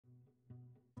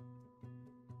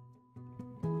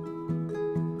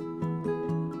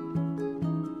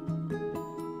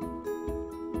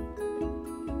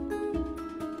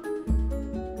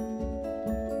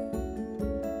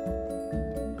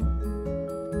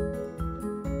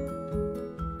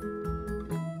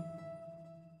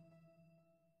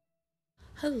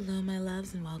Hello, my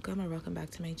loves, and welcome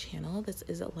back to my channel. This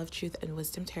is Love, Truth, and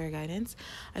Wisdom Tarot Guidance.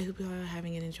 I hope you all are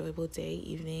having an enjoyable day,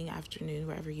 evening, afternoon,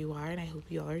 wherever you are, and I hope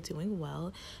you all are doing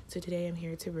well. So today I'm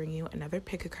here to bring you another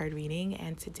pick a card reading,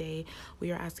 and today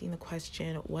we are asking the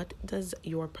question, what does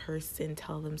your person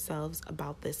tell themselves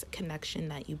about this connection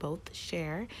that you both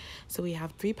share? So we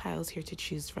have three piles here to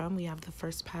choose from. We have the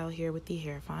first pile here with the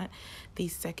Hierophant, the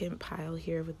second pile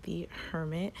here with the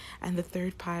Hermit, and the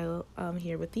third pile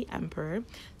here with the Emperor.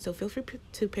 So feel free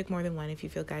to pick more than one if you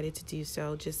feel guided to do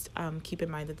so. Just keep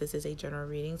in mind that this is a general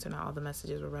reading, so not all the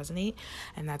messages will resonate,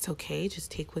 and that's okay.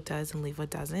 Just take what does and leave what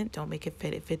doesn't. Don't make it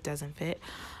fit if it doesn't fit.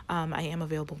 I am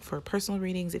available for personal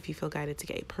readings if you feel guided to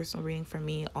get a personal reading from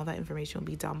me. All that information will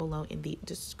be down below in the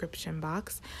description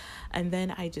box. And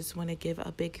then I just want to give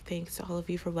a big thanks to all of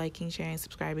you for liking, sharing,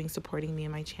 subscribing, supporting me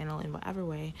and my channel in whatever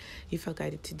way you feel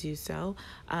guided to do so.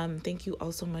 Thank you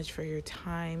all so much for your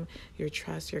time, your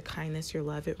trust, your kindness, your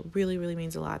love. It really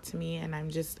means a lot to me, and I'm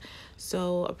just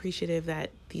so appreciative that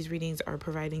these readings are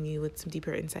providing you with some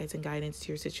deeper insights and guidance to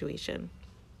your situation.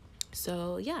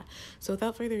 So yeah, so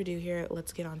without further ado here,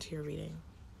 let's get on to your reading.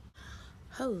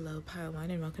 Hello, pile one,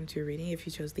 and welcome to your reading. If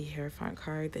you chose the Hierophant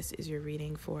card, this is your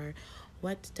reading for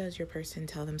what does your person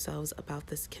tell themselves about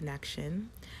this connection.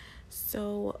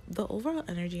 So the overall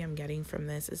energy I'm getting from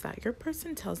this is that your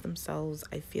person tells themselves,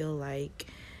 I feel like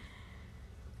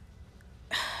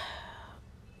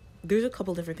there's a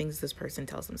couple different things this person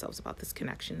tells themselves about this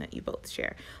connection that you both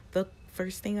share. The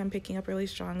first thing I'm picking up really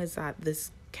strong is that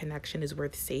this connection is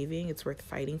worth saving, it's worth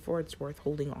fighting for, it's worth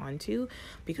holding on to,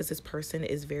 because this person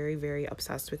is very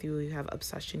obsessed with you. You have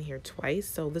obsession here twice.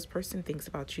 So this person thinks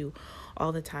about you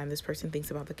all the time. This person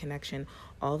thinks about the connection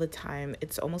all the time.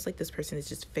 It's almost like this person is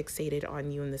just fixated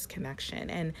on you in this connection.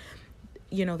 And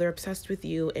you know, they're obsessed with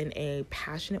you in a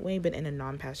passionate way, but in a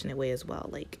non-passionate way as well.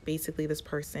 Like basically this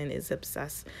person is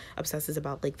obsesses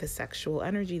about like the sexual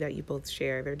energy that you both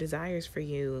share, their desires for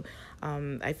you.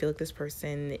 I feel like this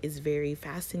person is very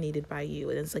fascinated by you,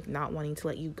 and it's like not wanting to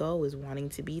let you go, is wanting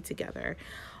to be together.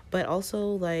 But also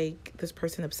like this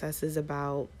person obsesses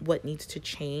about what needs to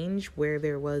change, where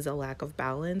there was a lack of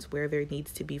balance, where there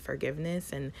needs to be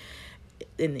forgiveness and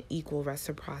an equal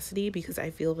reciprocity, because I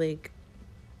feel like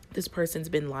this person's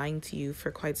been lying to you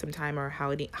for quite some time, or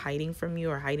hiding from you,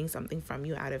 or hiding something from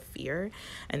you out of fear,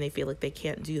 and they feel like they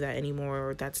can't do that anymore,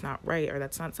 or that's not right, or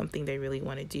that's not something they really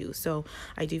want to do. So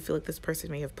I do feel like this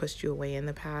person may have pushed you away in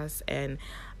the past, and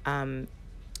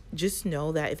just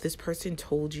know that if this person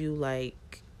told you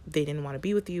like they didn't want to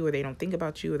be with you, or they don't think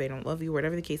about you, or they don't love you,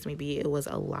 whatever the case may be, it was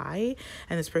a lie,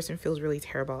 and this person feels really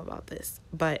terrible about this,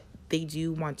 but they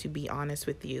do want to be honest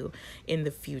with you in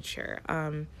the future.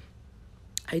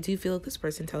 I do feel like this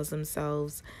person tells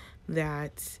themselves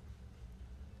that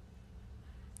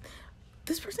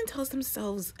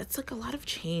it's like a lot of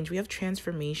change. We have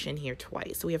transformation here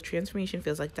twice. So we have transformation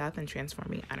feels like death, and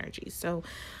transforming energy. So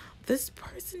this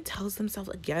person tells themselves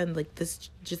again, like this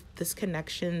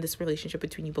connection, this relationship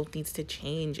between you both needs to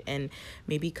change, and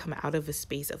maybe come out of a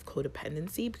space of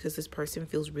codependency, because this person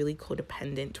feels really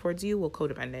codependent towards you. Well,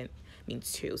 codependent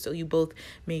means two. So you both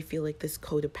may feel like this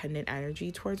codependent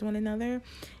energy towards one another.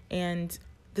 And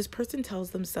this person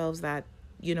tells themselves that,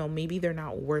 you know, maybe they're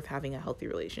not worth having a healthy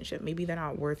relationship. Maybe they're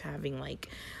not worth having like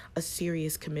a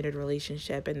serious committed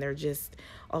relationship, and they're just,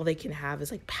 all they can have is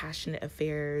like passionate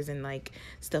affairs and like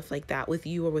stuff like that with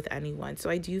you or with anyone. So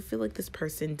I do feel like this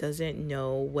person doesn't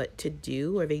know what to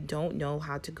do, or they don't know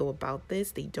how to go about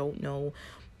this. They don't know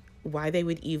why they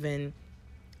would even,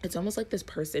 it's almost like this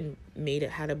person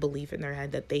had a belief in their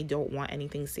head that they don't want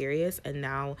anything serious. And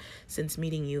now since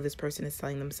meeting you, this person is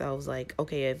telling themselves like,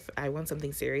 okay, if I want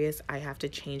something serious, I have to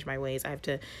change my ways. I have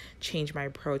to change my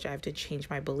approach. I have to change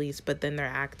my beliefs. But then they're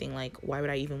acting like, why would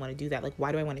I even want to do that? Like,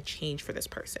 why do I want to change for this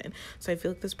person? So I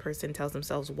feel like this person tells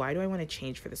themselves, why do I want to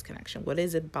change for this connection? What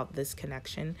is it about this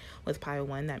connection with pile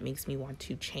one that makes me want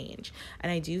to change? And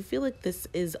I do feel like this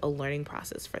is a learning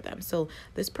process for them. So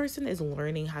this person is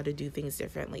learning how to do things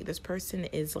differently. This person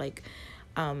is like,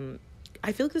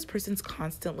 I feel like this person's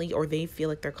constantly, or they feel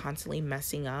like they're constantly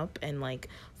messing up and like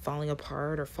falling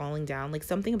apart or falling down. Like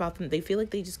something about them, they feel like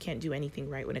they just can't do anything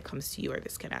right when it comes to you or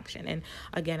this connection. And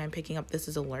again, I'm picking up this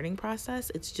is a learning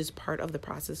process. It's just part of the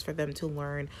process for them to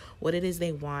learn what it is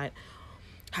they want,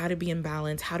 how to be in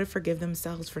balance, how to forgive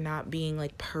themselves for not being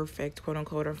like perfect, quote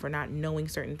unquote, or for not knowing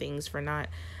certain things, for not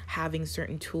having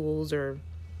certain tools, or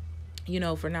you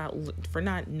know, for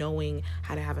not knowing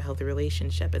how to have a healthy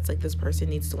relationship. It's like this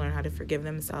person needs to learn how to forgive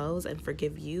themselves and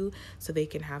forgive you, so they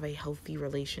can have a healthy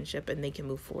relationship and they can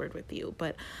move forward with you.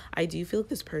 But I do feel like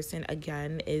this person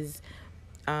again is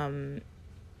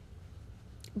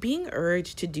being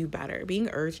urged to do better, being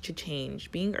urged to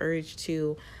change, being urged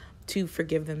to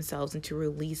forgive themselves and to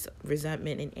release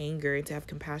resentment and anger and to have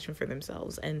compassion for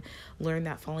themselves and learn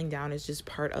that falling down is just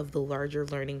part of the larger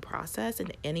learning process.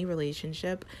 And any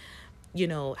relationship,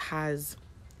 has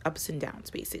ups and downs.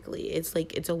 Basically,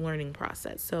 it's a learning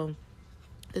process. So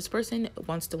this person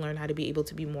wants to learn how to be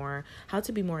more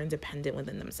independent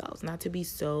within themselves, not to be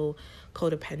so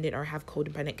codependent or have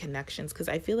codependent connections, because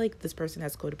I feel like this person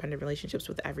has codependent relationships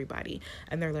with everybody,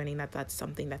 and they're learning that that's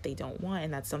something that they don't want,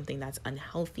 and that's something that's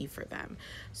unhealthy for them.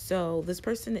 So this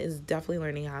person is definitely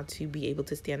learning how to be able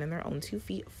to stand on their own 2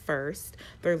 feet first.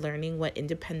 They're learning what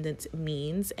independence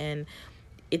means, and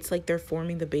it's like they're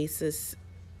forming the basis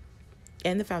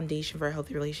and the foundation for a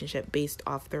healthy relationship based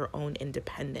off their own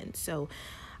independence. So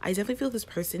I definitely feel this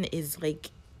person is like,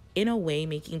 in a way,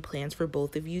 making plans for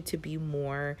both of you to be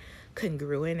more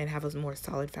congruent and have a more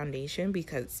solid foundation,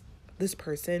 because this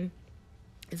person,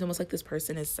 it's almost like this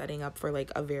person is setting up for like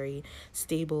a very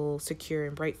stable, secure,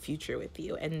 and bright future with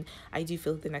you. And I do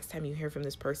feel like the next time you hear from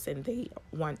this person, they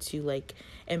want to like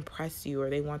impress you, or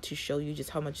they want to show you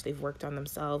just how much they've worked on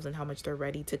themselves and how much they're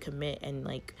ready to commit and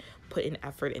like put an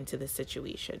effort into the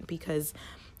situation. Because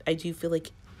I do feel like,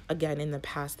 again, in the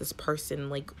past, this person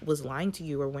like was lying to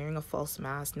you or wearing a false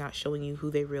mask, not showing you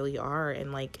who they really are.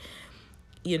 And like,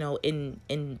 in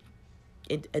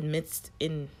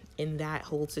that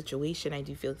whole situation, I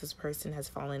do feel like this person has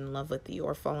fallen in love with you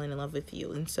or fallen in love with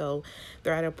you. And so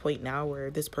they're at a point now where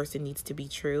this person needs to be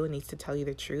true and needs to tell you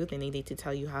the truth, and they need to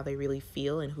tell you how they really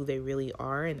feel and who they really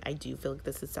are. And I do feel like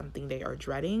this is something they are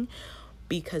dreading,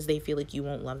 because they feel like you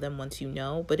won't love them once you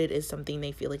know, but it is something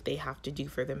they feel like they have to do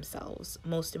for themselves,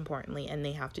 most importantly, and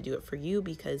they have to do it for you,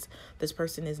 because this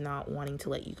person is not wanting to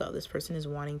let you go. This person is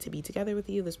wanting to be together with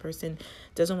you. This person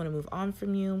doesn't want to move on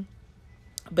from you.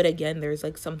 But again, there's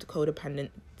like some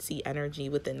codependency energy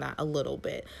within that a little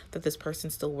bit that this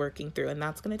person's still working through, and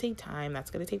that's going to take time. That's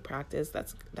going to take practice.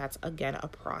 That's again a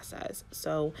process.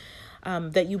 So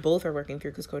that you both are working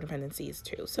through, because codependency is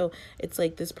too. So it's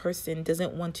like this person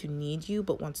doesn't want to need you,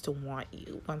 but wants to want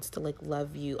you, wants to like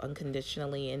love you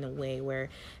unconditionally in a way where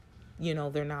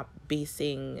they're not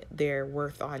basing their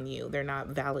worth on you. They're not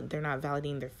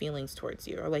validating their feelings towards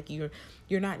you, or like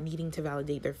you're not needing to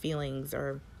validate their feelings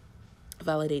or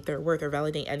validate their worth or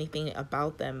validate anything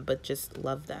about them, but just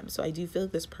love them. So I do feel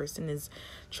like this person is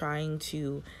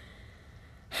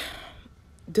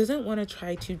doesn't want to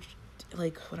try to,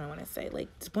 like, what I want to say, like,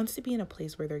 wants to be in a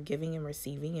place where they're giving and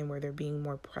receiving, and where they're being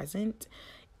more present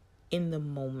in the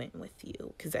moment with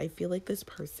you. Because I feel like this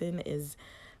person is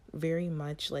very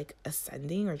much like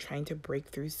ascending or trying to break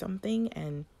through something.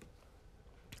 And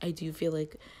I do feel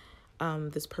like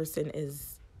this person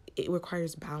it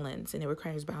requires balance, and it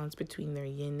requires balance between their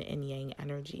yin and yang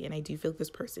energy. And I do feel like this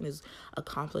person is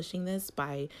accomplishing this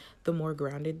by the more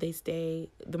grounded they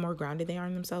are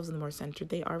in themselves, and the more centered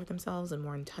they are with themselves, and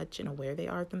more in touch and aware they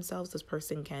are of themselves. This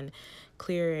person can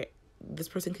clear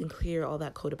all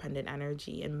that codependent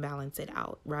energy and balance it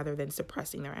out, rather than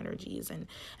suppressing their energies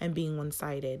and being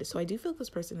one-sided. So I do feel like this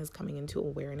person is coming into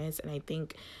awareness, and I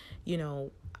think,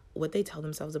 what they tell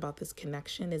themselves about this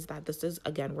connection is that this is,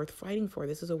 again, worth fighting for.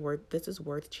 This is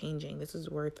worth changing. This is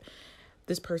worth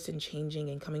this person changing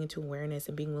and coming into awareness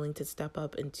and being willing to step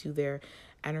up into their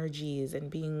energies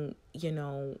and being,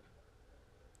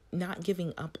 not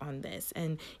giving up on this.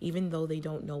 And even though they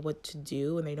don't know what to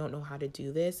do, and they don't know how to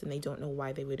do this, and they don't know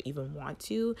why they would even want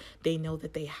to, they know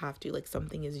that they have to, like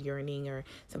something is yearning or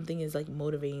something is like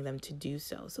motivating them to do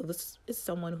so. So this is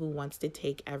someone who wants to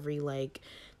take every like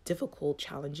difficult,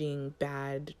 challenging,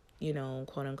 bad,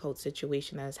 quote unquote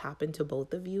situation that has happened to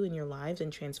both of you in your lives,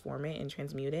 and transform it and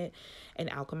transmute it and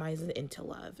alchemize it into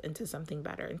love, into something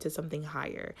better, into something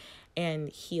higher, and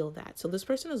heal that. So this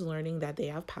person is learning that they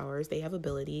have powers, they have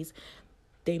abilities.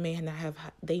 They may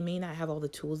not have all the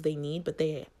tools they need, but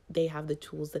they have the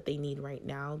tools that they need right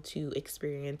now to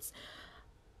experience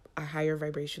a higher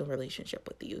vibrational relationship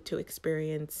with you, to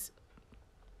experience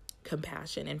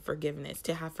compassion and forgiveness,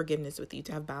 to have forgiveness with you,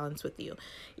 to have balance with you.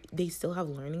 They still have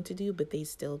learning to do, but they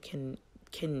still can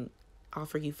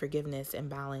offer you forgiveness and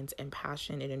balance and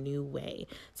passion in a new way,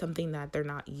 something that they're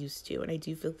not used to. And I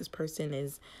do feel this person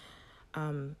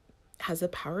has the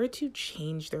power to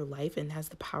change their life, and has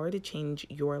the power to change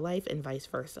your life, and vice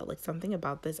versa. Like, something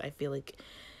about this I feel like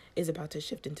is about to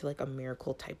shift into like a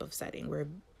miracle type of setting, where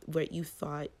you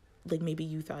thought, like, maybe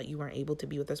you thought you weren't able to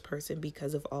be with this person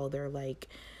because of all their like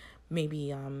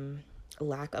maybe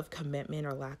lack of commitment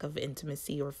or lack of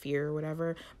intimacy or fear or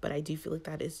whatever. But I do feel like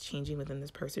that is changing within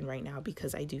this person right now,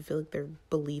 because I do feel like their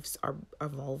beliefs are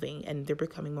evolving, and they're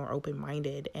becoming more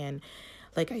open-minded, and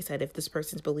like I said, if this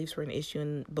person's beliefs were an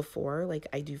issue before, like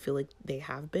I do feel like they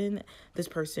have been, this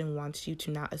person wants you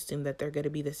to not assume that they're going to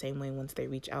be the same way once they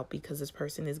reach out, because this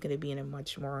person is going to be in a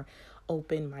much more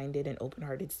open-minded and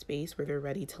open-hearted space where they're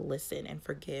ready to listen and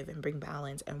forgive and bring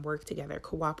balance and work together,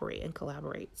 cooperate and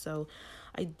collaborate. So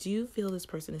I do feel this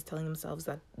person is telling themselves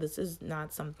that this is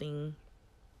not something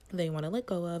they want to let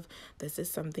go of. This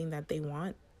is something that they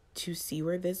want to see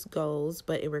where this goes,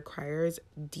 but it requires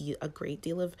a great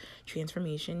deal of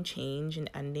transformation, change, and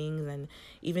endings. And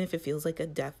even if it feels like a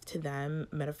death to them,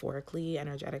 metaphorically,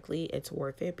 energetically, it's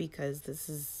worth it, because this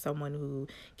is someone who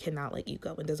cannot let you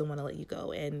go and doesn't want to let you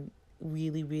go, and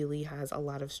really, really has a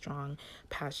lot of strong,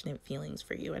 passionate feelings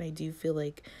for you. And I do feel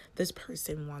like this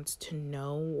person wants to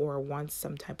know, or wants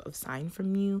some type of sign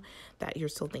from you that you're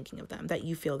still thinking of them, that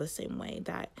you feel the same way,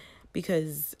 that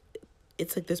because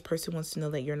it's like this person wants to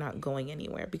know that you're not going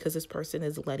anywhere, because this person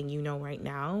is letting you know right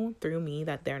now through me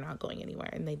that they're not going anywhere,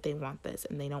 and they want this,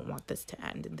 and they don't want this to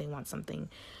end, and they want something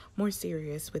more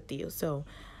serious with you. So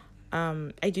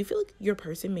I do feel like your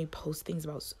person may post things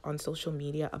on social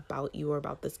media about you, or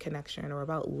about this connection, or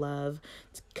about love,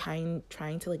 trying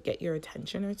to like get your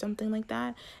attention or something like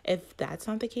that. If that's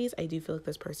not the case, I do feel like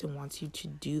this person wants you to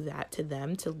do that to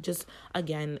them, to just,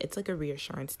 again, it's like a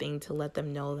reassurance thing, to let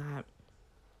them know that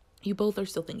you both are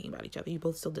still thinking about each other. You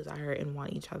both still desire and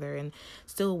want each other, and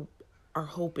still are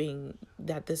hoping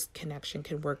that this connection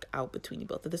can work out between you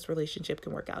both, that this relationship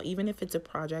can work out, even if it's a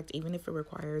project, even if it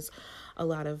requires a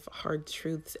lot of hard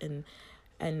truths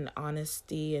and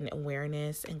honesty and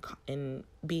awareness, and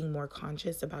being more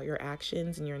conscious about your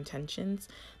actions and your intentions.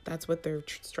 That's what they're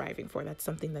striving for. That's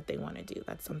something that they want to do.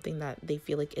 That's something that they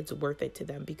feel like it's worth it to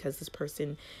them, because this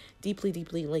person deeply,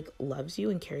 deeply like loves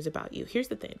you and cares about you. Here's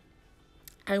the thing.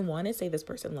 I want to say this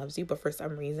person loves you, but for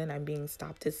some reason I'm being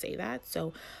stopped to say that.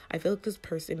 So I feel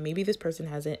like maybe this person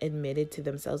hasn't admitted to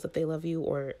themselves that they love you,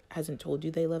 or hasn't told you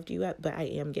they loved you yet, but I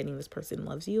am getting this person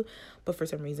loves you. But for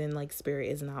some reason, like, spirit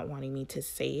is not wanting me to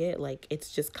say it. Like,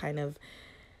 it's just kind of,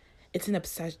 it's an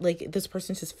obsession. Like, this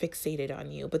person's just fixated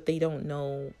on you, but they don't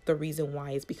know the reason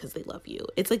why is because they love you.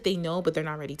 It's like they know, but they're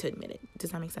not ready to admit it.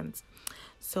 Does that make sense?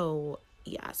 So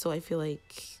yeah, so I feel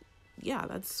like, yeah,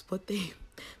 that's what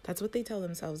they tell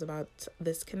themselves about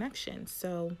this connection.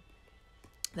 So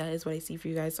that is what I see for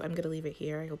you guys. So I'm going to leave it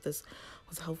here. I hope this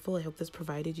was helpful. I hope this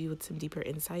provided you with some deeper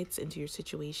insights into your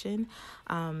situation.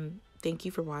 Thank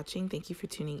you for watching. Thank you for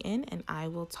tuning in, and I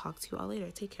will talk to you all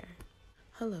later. Take care.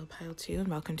 Hello, Pile 2, and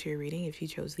welcome to your reading. If you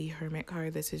chose the Hermit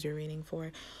card, this is your reading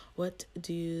for what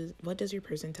does your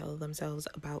person tell themselves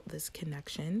about this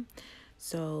connection.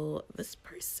 So this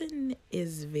person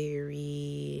is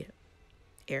very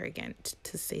arrogant,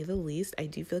 to say the least. I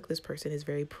do feel like this person is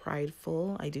very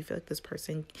prideful. I do feel like this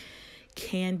person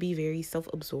can be very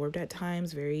self-absorbed at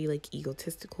times, very like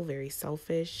egotistical, very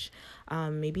selfish,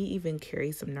 maybe even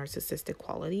carry some narcissistic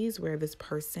qualities, where this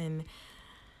person,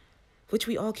 which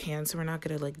we all can, so we're not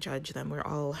going to like judge them. We're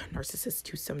all narcissists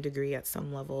to some degree at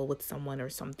some level with someone or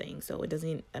something. So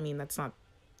that's not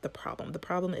the problem. The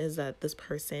problem is that this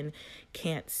person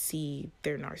can't see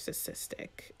their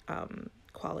narcissistic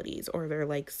qualities, or their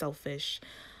like selfish,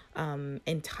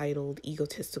 entitled,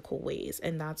 egotistical ways.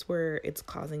 And that's where it's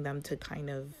causing them to kind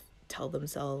of tell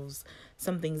themselves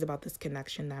some things about this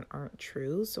connection that aren't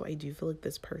true. So I do feel like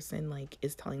this person like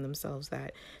is telling themselves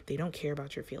that they don't care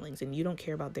about your feelings, and you don't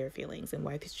care about their feelings, and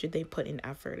why should they put in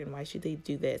effort, and why should they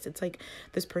do this. It's like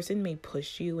this person may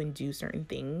push you and do certain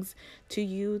things to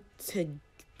you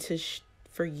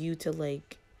for you to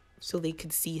like, so they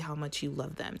could see how much you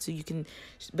love them. So you can,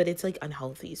 but it's like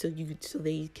unhealthy. So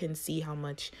they can see how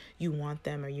much you want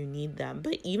them or you need them.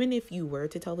 But even if you were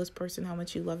to tell this person how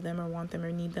much you love them or want them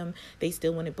or need them, they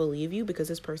still wouldn't believe you, because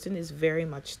this person is very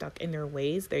much stuck in their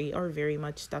ways. They are very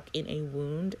much stuck in a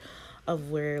wound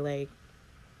of where like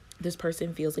this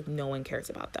person feels like no one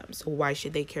cares about them. So why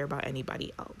should they care about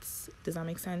anybody else? Does that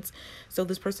make sense? So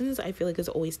this person I feel like is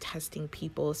always testing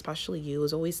people, especially you,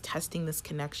 is always testing this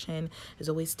connection, is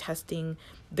always testing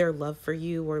their love for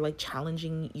you, or like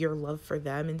challenging your love for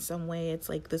them in some way. It's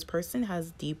like this person has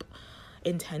deep,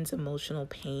 intense emotional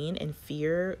pain and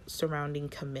fear surrounding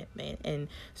commitment, and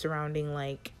surrounding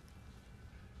like,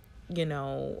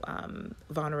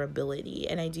 vulnerability.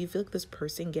 And I do feel like this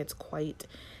person gets quite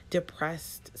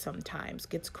depressed sometimes,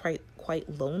 gets quite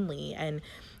lonely,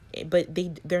 but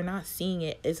they're not seeing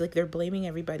it. It's like they're blaming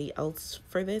everybody else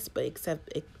for this, but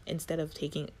instead of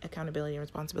taking accountability and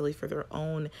responsibility for their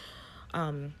own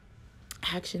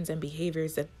actions and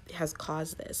behaviors that has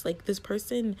caused this. Like, this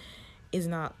person is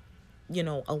not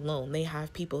alone. They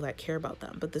have people that care about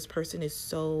them, but this person is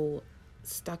so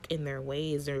stuck in their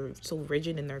ways. They're so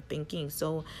rigid in their thinking,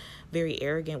 so very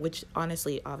arrogant, which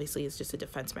honestly, obviously, is just a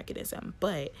defense mechanism,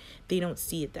 but they don't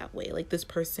see it that way. Like, this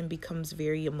person becomes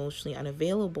very emotionally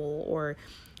unavailable, or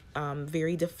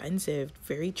very defensive,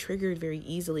 very triggered very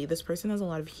easily. This person has a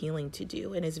lot of healing to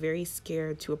do and is very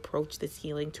scared to approach this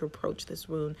healing, to approach this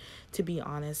wound, to be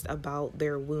honest about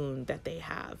their wound that they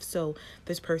have. So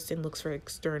this person looks for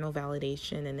external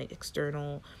validation and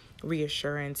external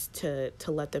reassurance to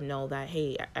let them know that,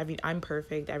 hey, I'm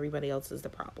perfect, everybody else is the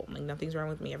problem, like nothing's wrong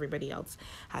with me, everybody else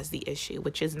has the issue,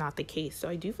 which is not the case. So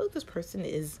I do feel like this person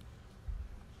is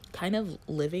kind of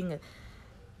living,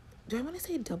 do I want to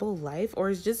say double life, or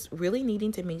is just really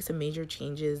needing to make some major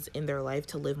changes in their life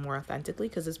to live more authentically,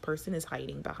 because this person is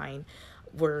hiding behind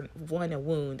a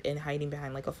wound, and hiding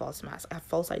behind like a false mask, a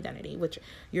false identity, which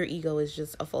your ego is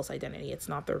just a false identity. It's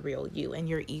not the real you, and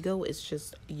your ego is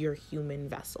just your human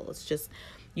vessel. It's just,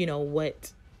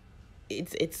 what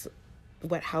it's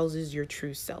what houses your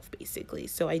true self, basically.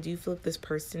 So I do feel like this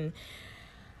person,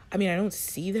 I mean, I don't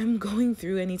see them going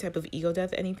through any type of ego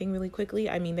death, anything really quickly.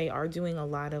 I mean, they are doing a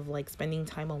lot of like spending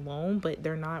time alone, but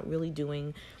they're not really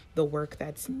doing the work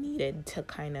that's needed to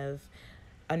kind of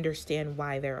understand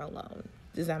why they're alone.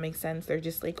 Does that make sense? They're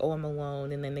just like, oh, I'm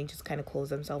alone. And then they just kind of close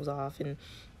themselves off. And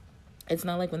it's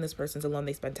not like when this person's alone,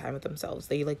 they spend time with themselves.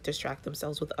 They like distract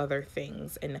themselves with other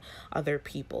things and other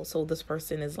people. So this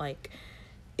person is like,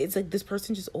 it's like this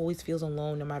person just always feels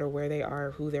alone no matter where they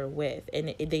are, who they're with.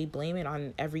 And they blame it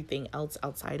on everything else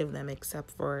outside of them,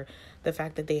 except for the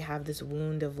fact that they have this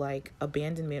wound of like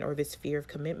abandonment, or this fear of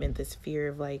commitment, this fear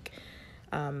of like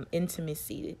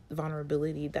intimacy,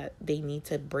 vulnerability that they need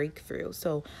to break through.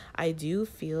 So I do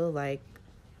feel like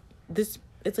it's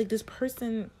like this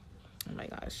person, oh my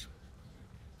gosh,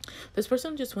 this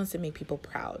person just wants to make people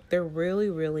proud. They're really,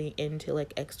 really into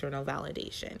like external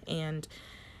validation. And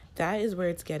that is where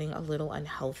it's getting a little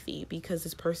unhealthy, because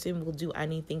this person will do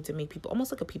anything to make people,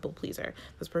 almost like a people pleaser.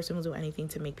 This person will do anything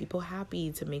to make people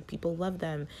happy, to make people love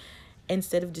them,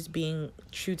 instead of just being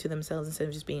true to themselves, instead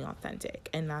of just being authentic.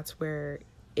 And that's where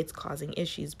it's causing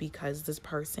issues, because this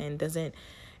person doesn't,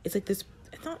 it's like this,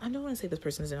 I don't want to say this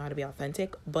person doesn't know how to be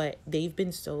authentic, but they've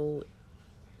been so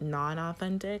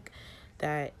non-authentic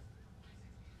that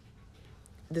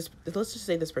let's just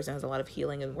say this person has a lot of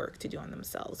healing and work to do on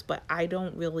themselves, but I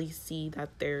don't really see that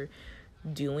they're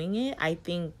doing it. I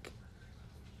think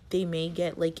they may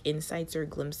get like insights or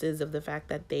glimpses of the fact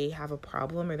that they have a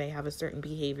problem, or they have a certain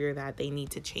behavior that they need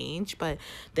to change, but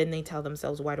then they tell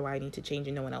themselves, why do I need to change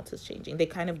and no one else is changing? They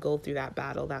kind of go through that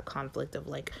battle, that conflict of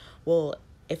like, well,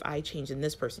 if I change, then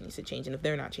this person needs to change, and if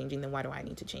they're not changing, then why do I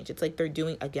need to change? It's like they're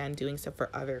doing stuff for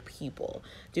other people,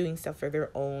 doing stuff for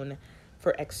their own,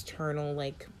 for external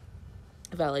like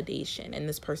validation. And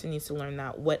this person needs to learn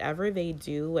that whatever they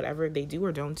do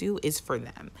or don't do is for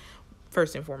them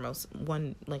first and foremost.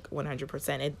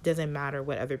 100%. It doesn't matter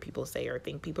what other people say or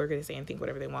think. People are going to say and think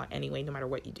whatever they want anyway, no matter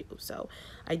what you do. So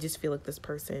I just feel like this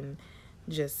person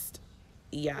just,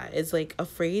 yeah, is like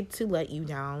afraid to let you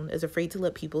down, is afraid to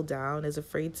let people down, is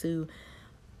afraid to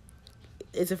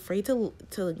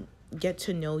get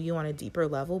to know you on a deeper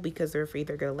level, because they're afraid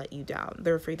they're going to let you down.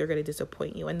 They're afraid they're going to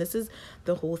disappoint you. And this is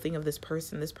the whole thing of this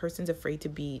person. This person's afraid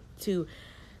to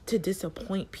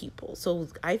disappoint people. So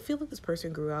I feel like this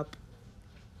person grew up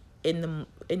in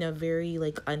a very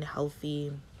like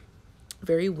unhealthy,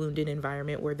 very wounded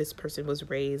environment, where this person was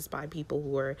raised by people who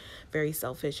were very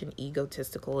selfish and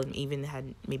egotistical, and even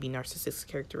had maybe narcissistic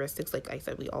characteristics, like I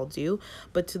said, we all do,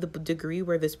 but to the degree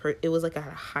where it was like a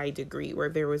high degree, where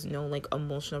there was no like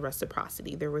emotional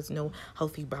reciprocity, there was no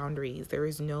healthy boundaries, there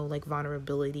was no like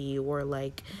vulnerability or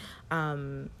like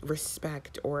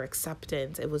respect or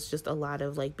acceptance. It was just a lot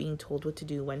of like being told what to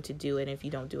do, when to do it, and if you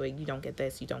don't do it, you don't get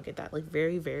this, you don't get that, like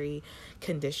very, very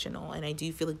conditional. And I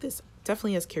do feel like this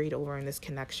definitely has carried over in this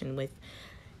connection with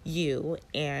you,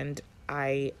 and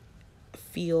I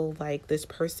feel like this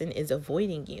person is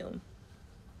avoiding you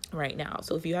right now.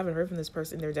 So if you haven't heard from this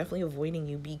person, they're definitely avoiding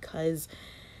you because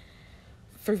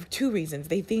for two reasons.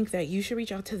 They think that you should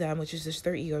reach out to them, which is just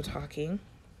their ego talking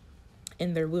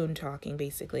and their wound talking,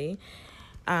 basically.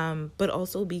 But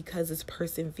also because this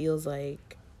person feels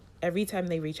like every time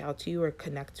they reach out to you or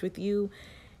connect with you,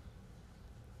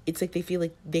 it's like they feel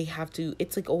like they have to,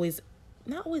 it's like always,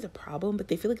 not always a problem, but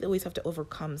they feel like they always have to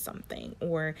overcome something,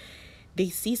 or they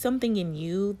see something in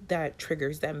you that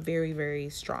triggers them very, very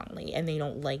strongly and they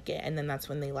don't like it. And then that's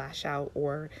when they lash out,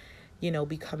 or, you know,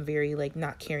 become very like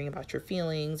not caring about your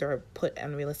feelings, or put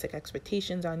unrealistic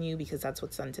expectations on you because that's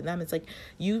what's done to them. It's like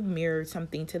you mirror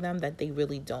something to them that they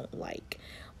really don't like,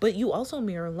 but you also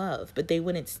mirror love, but they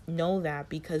wouldn't know that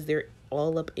because they're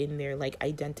all up in their like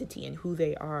identity and who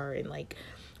they are, and like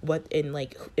what, and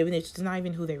like even it's not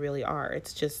even who they really are.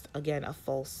 It's just, again, a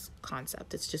false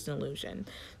concept. It's just an illusion.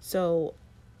 So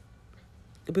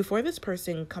before this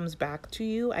person comes back to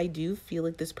you, I do feel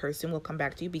like this person will come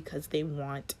back to you because they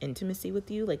want intimacy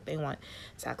with you, like they want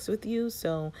sex with you.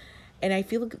 So, and I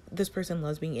feel like this person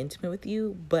loves being intimate with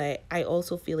you, but I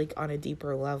also feel like on a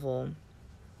deeper level,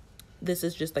 this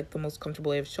is just like the most comfortable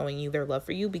way of showing you their love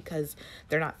for you, because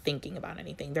they're not thinking about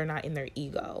anything. They're not in their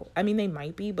ego. I mean, they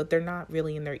might be, but they're not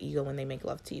really in their ego when they make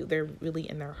love to you. They're really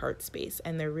in their heart space,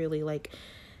 and they're really like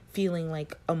feeling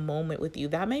like a moment with you.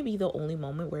 That may be the only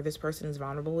moment where this person is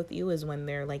vulnerable with you, is when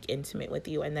they're like intimate with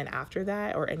you. And then after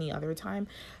that, or any other time,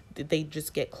 they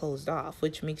just get closed off,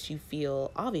 which makes you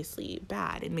feel obviously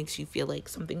bad. It makes you feel like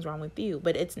something's wrong with you,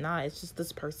 but it's not. It's just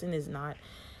this person is not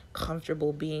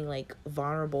comfortable being like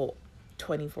vulnerable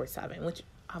 24/7, which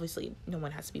obviously no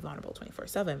one has to be vulnerable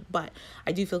 24/7, but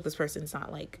I do feel like this person's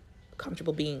not like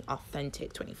comfortable being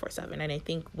authentic 24/7. And I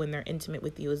think when they're intimate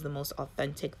with you is the most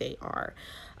authentic they are,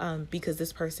 because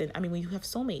this person, I mean, when you have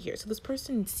soulmate here, so this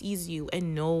person sees you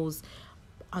and knows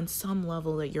on some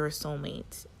level that you're a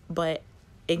soulmate, but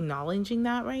acknowledging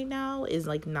that right now is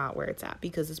like not where it's at,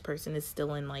 because this person is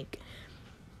still in like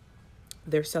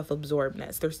their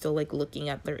self-absorbedness. They're still like looking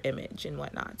at their image and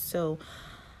whatnot. So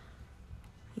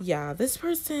yeah, this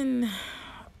person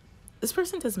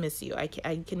does miss you. I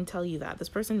can tell you that. This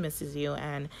person misses you,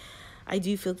 and I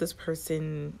do feel this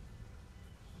person,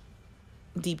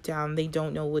 deep down, they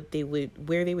don't know where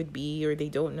they would be, or they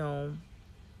don't know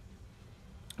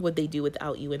what they do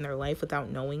without you in their life, without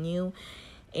knowing you.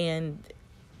 But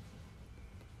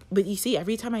you see,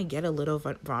 every time I get a little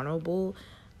vulnerable,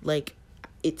 like,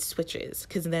 it switches,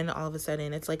 because then all of a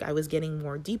sudden it's like I was getting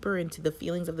more deeper into the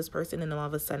feelings of this person, and then all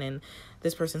of a sudden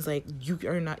this person's like, you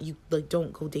like,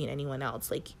 don't go date anyone else.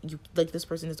 Like, you, like, this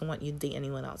person doesn't want you to date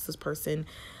anyone else. This person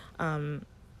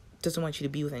doesn't want you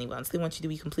to be with anyone else. They want you to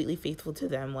be completely faithful to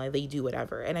them while they do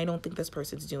whatever. And I don't think this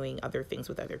person's doing other things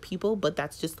with other people, but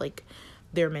that's just like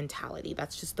their mentality.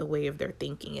 That's just the way of their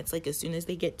thinking. It's like as soon as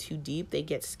they get too deep, they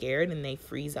get scared and they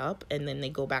freeze up, and then they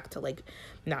go back to like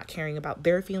not caring about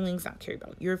their feelings, not caring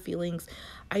about your feelings.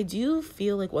 I do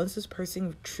feel like once this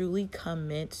person truly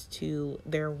commits to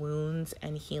their wounds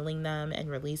and healing them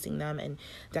and releasing them and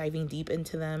diving deep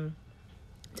into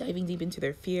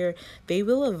their fear, they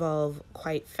will evolve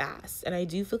quite fast. And I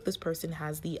do feel like this person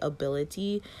has the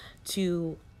ability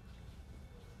to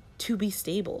be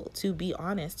stable, to be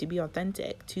honest, to be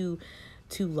authentic, to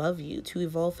love you, to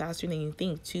evolve faster than you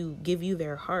think, to give you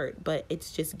their heart. But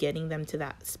it's just getting them to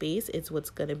that space. It's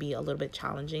what's going to be a little bit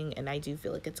challenging. And I do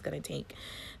feel like it's going to take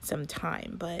some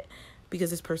time, but because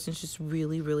this person's just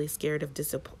really, really scared of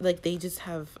disappointment. Like, they just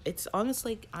have, it's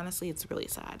honestly, it's really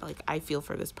sad. Like, I feel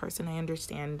for this person. I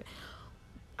understand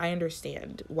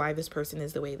why this person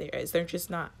is the way they is. They're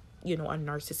just not, a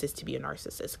narcissist to be a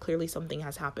narcissist. Clearly something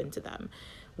has happened to them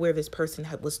where this person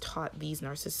was taught these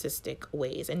narcissistic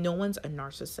ways. And no one's a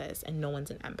narcissist and no one's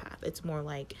an empath. It's more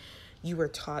like you were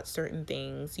taught certain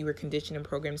things, you were conditioned and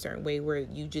programmed a certain way where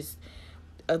you just,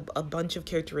 a bunch of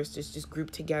characteristics just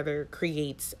grouped together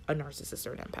creates a narcissist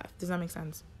or an empath. Does that make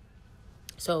sense?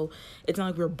 So it's not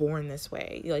like we're born this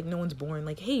way. Like, no one's born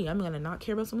like, hey, I'm gonna not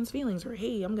care about someone's feelings, or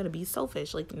hey, I'm gonna be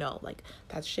selfish. Like, no, like,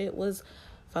 that shit was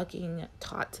fucking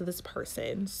taught to this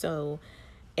person. So,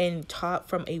 and taught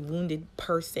from a wounded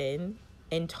person,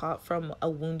 and taught from a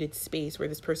wounded space where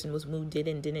this person was wounded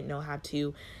and didn't know how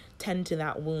to tend to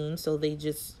that wound. So they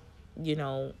just,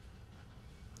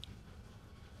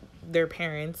 their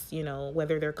parents,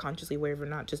 whether they're consciously aware or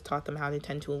not, just taught them how to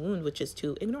tend to a wound, which is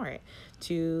to ignore it,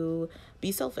 to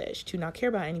be selfish, to not care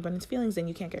about anybody's feelings, and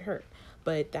you can't get hurt.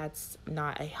 But that's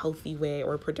not a healthy way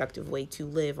or a productive way to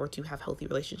live or to have healthy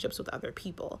relationships with other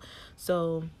people.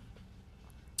 So,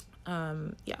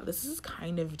 yeah, this is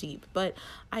kind of deep, but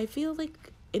I feel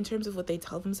like in terms of what they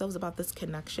tell themselves about this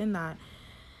connection, that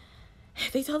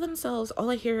they tell themselves, all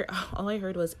I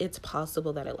heard was, it's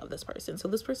possible that I love this person. So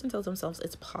this person tells themselves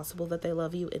it's possible that they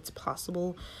love you. It's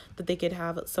possible that they could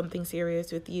have something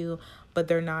serious with you, but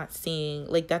they're not seeing,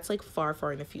 like, that's like far,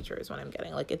 far in the future is what I'm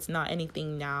getting. Like, it's not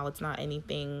anything now. It's not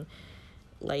anything,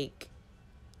 like,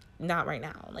 not right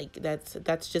now. Like,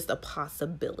 that's just a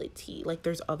possibility. Like,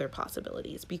 there's other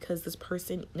possibilities, because this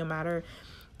person, no matter,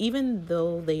 even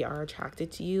though they are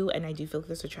attracted to you, and I do feel like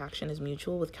this attraction is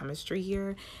mutual with chemistry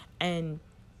here, and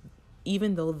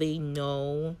even though they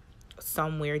know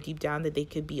somewhere deep down that they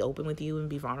could be open with you and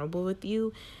be vulnerable with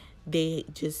you, they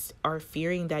just are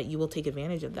fearing that you will take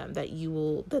advantage of them, that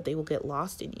they will get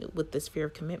lost in you, with this fear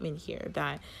of commitment here,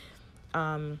 that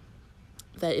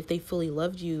that if they fully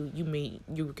loved you,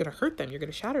 you're gonna hurt them, you're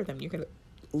gonna shatter them, you're gonna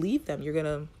leave them,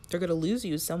 they're gonna lose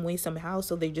you some way, somehow.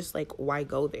 So they just like, why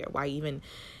go there? Why even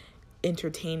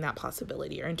entertain that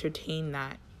possibility or entertain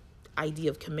that idea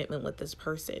of commitment with this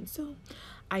person? So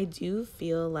I do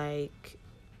feel like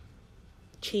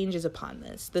change is upon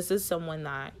this. This is someone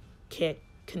that can't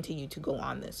continue to go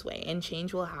on this way, and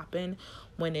change will happen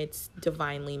when it's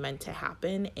divinely meant to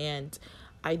happen. And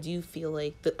I do feel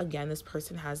like again, this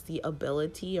person has the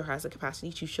ability or has the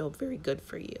capacity to show up very good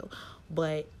for you,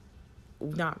 but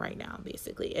not right now,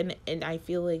 basically. And I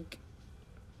feel like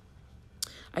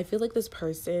this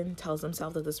person tells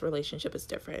themselves that this relationship is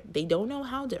different. They don't know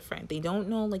how different. They don't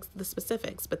know like the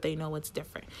specifics, but they know it's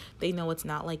different. They know it's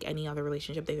not like any other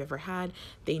relationship they've ever had.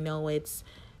 They know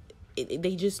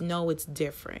they just know it's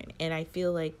different. And I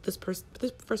feel like first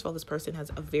of all, this person has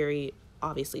a very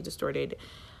obviously distorted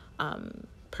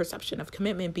perception of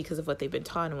commitment because of what they've been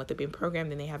taught and what they've been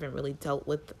programmed, and they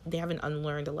haven't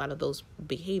unlearned a lot of those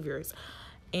behaviors.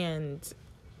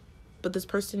 But this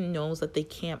person knows that they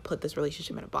can't put this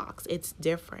relationship in a box. It's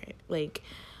different. Like,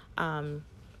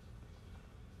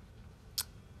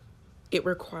 it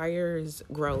requires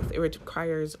growth. It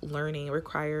requires learning. It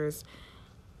requires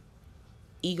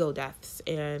ego deaths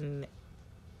and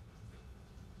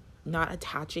not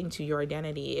attaching to your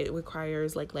identity. It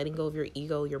requires like letting go of your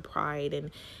ego, your pride, and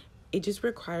it just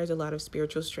requires a lot of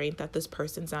spiritual strength that this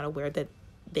person's not aware that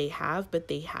they have, but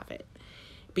they have it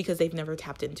because they've never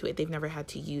tapped into it. They've never had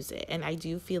to use it. And I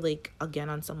do feel like, again,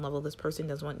 on some level, this person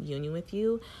does want union with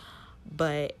you,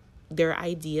 but their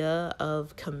idea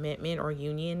of commitment or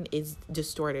union is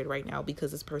distorted right now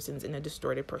because this person's in a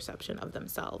distorted perception of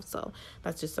themselves. So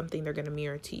that's just something they're going to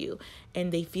mirror to you.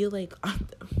 And they feel like, I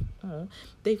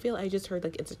just heard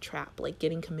like it's a trap, like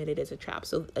getting committed is a trap.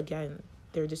 So again,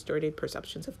 their distorted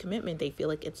perceptions of commitment, they feel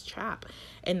like it's a trap.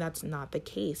 And that's not the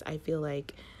case. I feel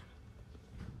like,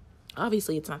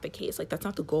 obviously it's not the case. Like, that's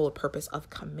not the goal or purpose of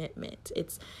commitment.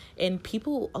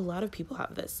 A lot of people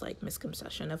have this like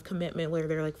misconception of commitment where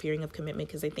they're like fearing of commitment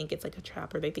because they think it's like a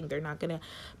trap, or they think they're not gonna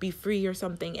be free or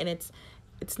something. And it's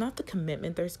not the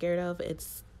commitment they're scared of.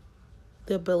 It's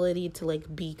the ability to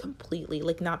like be completely,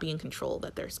 like not be in control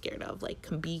that they're scared of. Like,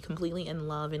 can be completely in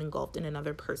love and engulfed in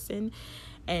another person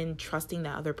and trusting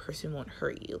that other person won't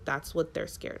hurt you. That's what they're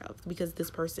scared of, because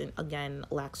this person again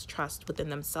lacks trust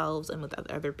within themselves and with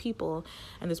other people.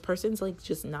 And this person's like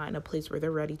just not in a place where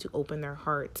they're ready to open their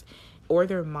heart or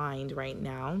their mind right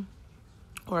now,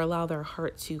 or allow their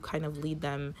heart to kind of lead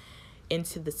them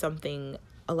into something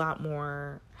a lot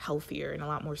more healthier and a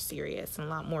lot more serious and a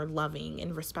lot more loving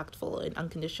and respectful and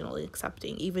unconditionally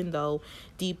accepting, even though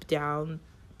deep down,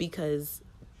 because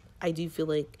I do feel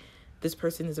like this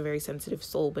person is a very sensitive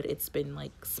soul, but it's been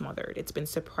like smothered. It's been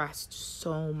suppressed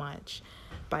so much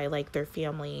by like their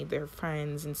family, their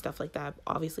friends and stuff like that.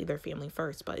 Obviously their family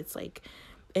first, but it's like,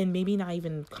 and maybe not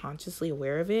even consciously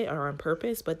aware of it or on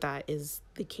purpose, but that is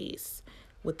the case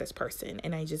with this person.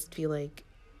 And I just feel like,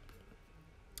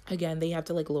 again, they have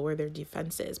to like lower their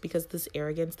defenses, because this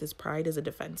arrogance, this pride is a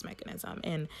defense mechanism.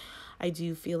 And I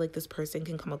do feel like this person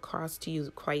can come across to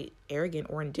you quite arrogant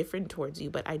or indifferent towards you,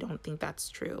 but I don't think that's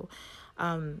true.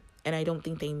 And I don't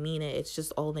think they mean it. It's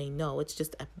just all they know. It's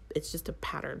just a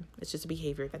pattern. It's just a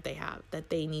behavior that they have that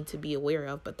they need to be aware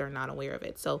of, but they're not aware of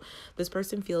it. So this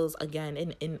person feels, again,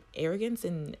 in arrogance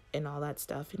and all that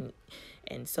stuff,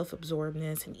 and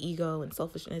self-absorbedness and ego and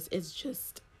selfishness is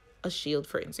just a shield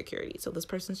for insecurity. So this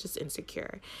person's just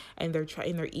insecure, and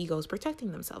their ego is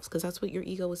protecting themselves, because that's what your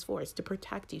ego is for. It's to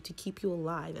protect you, to keep you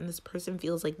alive. And this person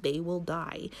feels like they will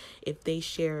die if they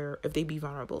be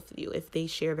vulnerable with you, if they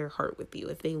share their heart with you,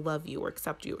 if they love you or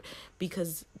accept you,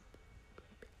 because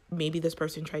maybe this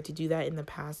person tried to do that in the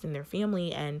past in their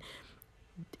family and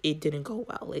it didn't go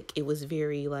well. Like, it was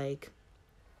very like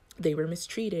they were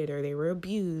mistreated, or they were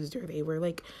abused, or they were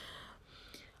like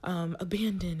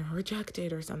abandoned or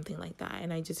rejected or something like that.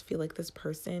 And I just feel like this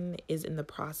person is in the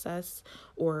process,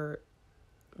 or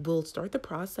will start the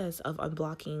process of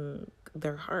unblocking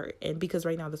their heart. And because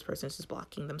right now this person is just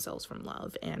blocking themselves from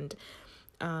love and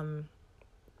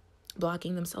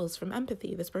blocking themselves from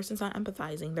empathy. This person's not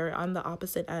empathizing. They're on the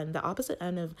opposite end. The opposite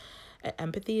end of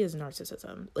empathy is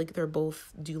narcissism. Like, they're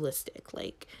both dualistic.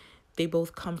 Like, they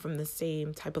both come from the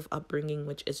same type of upbringing,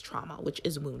 which is trauma, which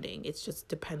is wounding. It just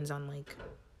depends on like,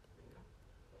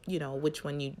 which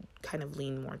one you kind of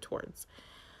lean more towards.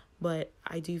 But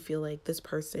I do feel like this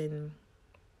person,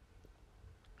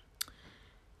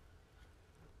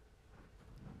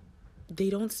 they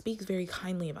don't speak very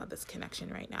kindly about this connection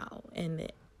right now.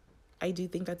 And I do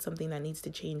think that's something that needs to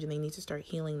change, and they need to start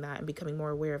healing that and becoming more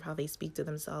aware of how they speak to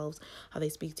themselves, how they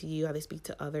speak to you, how they speak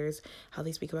to others, how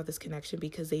they speak about this connection,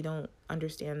 because they don't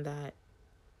understand that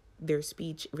their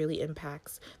speech really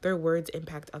impacts, their words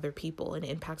impact other people, and it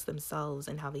impacts themselves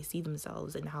and how they see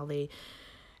themselves and how they,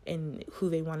 and who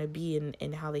they want to be,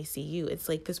 and how they see you. It's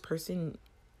like this person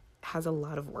has a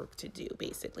lot of work to do,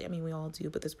 basically. I mean, we all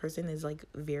do, but this person is like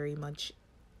very much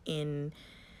in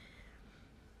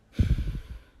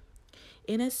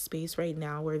a space right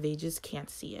now where they just can't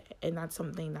see it. And that's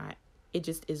something that, it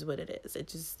just is what it is. It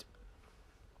just,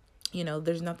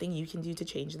 there's nothing you can do to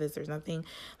change this. There's nothing,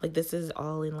 like, this is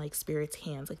all in like spirit's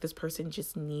hands. Like, this person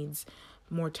just needs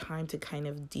more time to kind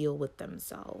of deal with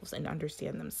themselves and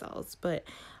understand themselves. But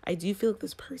I do feel like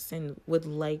this person would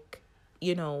like,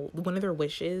 one of their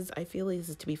wishes, I feel,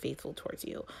 is to be faithful towards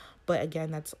you. But again,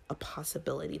 that's a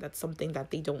possibility. That's something that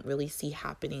they don't really see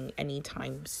happening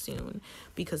anytime soon,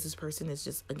 because this person is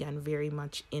just, again, very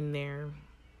much in their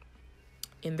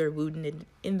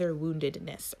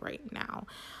woundedness right now.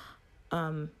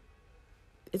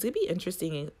 It's gonna be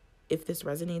interesting if this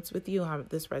resonates with you, how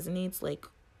this resonates, like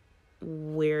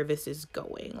where this is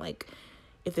going, like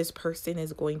if this person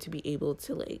is going to be able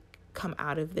to like come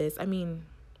out of this. I mean,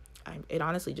 it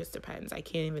honestly just depends. I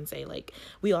can't even say like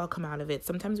we all come out of it.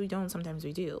 Sometimes we don't, sometimes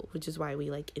we do, which is why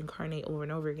we like incarnate over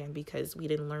and over again, because we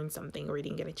didn't learn something or we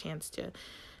didn't get a chance to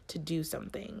do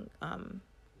something.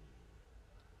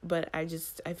 But I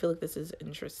feel like this is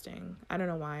interesting. I don't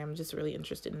know why. I'm just really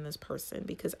interested in this person,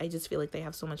 because I just feel like they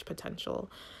have so much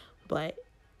potential, but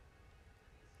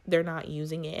they're not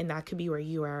using it. And that could be where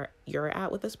you're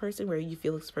at with this person, where you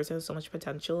feel this person has so much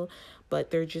potential,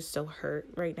 but they're just so hurt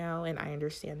right now. And I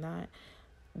understand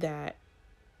that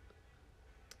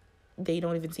they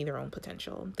don't even see their own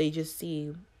potential. They just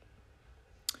see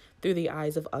through the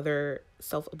eyes of other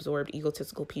self-absorbed,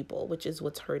 egotistical people, which is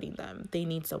what's hurting them. They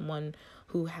need someone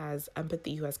who has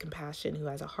empathy, who has compassion, who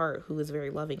has a heart, who is very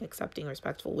loving, accepting,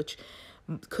 respectful, which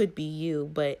could be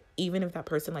you. But even if that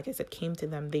person, like I said, came to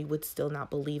them, they would still not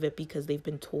believe it, because they've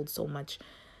been told so much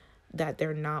that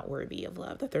they're not worthy of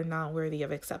love, that they're not worthy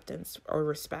of acceptance or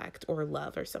respect or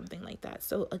love or something like that.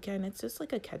 So again, it's just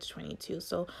like a catch-22.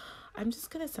 So I'm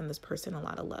just going to send this person a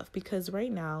lot of love, because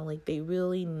right now, like, they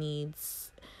really need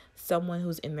someone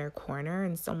who's in their corner,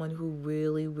 and someone who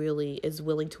really, really is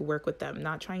willing to work with them,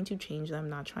 not trying to change them,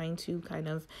 not trying to kind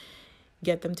of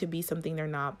get them to be something they're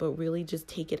not, but really just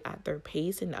take it at their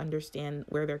pace and understand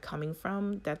where they're coming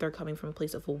from, that they're coming from a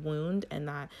place of a wound, and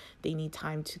that they need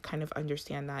time to kind of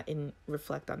understand that and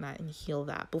reflect on that and heal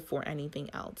that before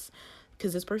anything else.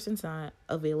 Because this person's not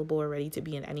available or ready to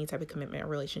be in any type of commitment or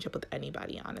relationship with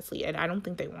anybody, honestly, and I don't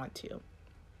think they want to.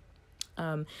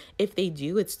 If they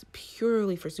do, it's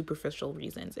purely for superficial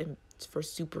reasons, and for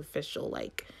superficial,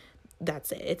 like,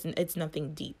 that's it. It's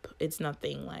nothing deep. It's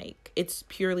nothing like, it's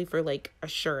purely for like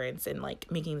assurance and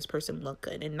like making this person look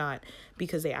good, and not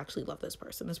because they actually love this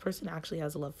person. This person actually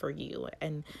has a love for you,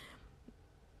 and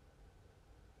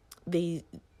they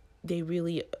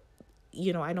really,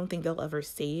 I don't think they'll ever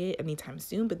say it anytime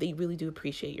soon, but they really do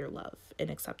appreciate your love and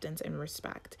acceptance and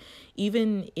respect.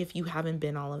 Even if you haven't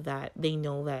been all of that, they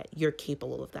know that you're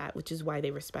capable of that, which is why they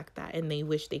respect that, and they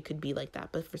wish they could be like that.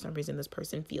 But for some reason, this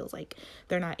person feels like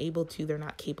they're not able to, they're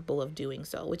not capable of doing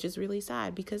so, which is really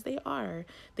sad, because they are.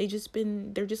 They're just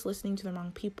listening to the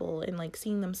wrong people and like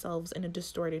seeing themselves in a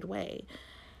distorted way.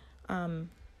 But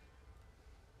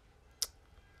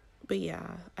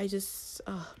yeah, I just,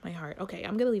 my heart. Okay,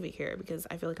 I'm going to leave it here, because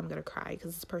I feel like I'm going to cry,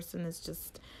 because this person is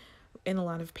just in a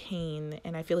lot of pain,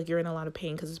 and I feel like you're in a lot of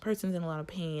pain because this person's in a lot of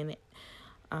pain.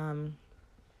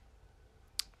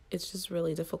 It's just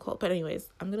really difficult. But anyways,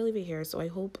 I'm going to leave it here. So I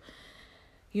hope,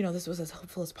 this was as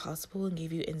helpful as possible and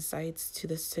gave you insights to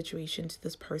this situation, to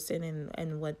this person,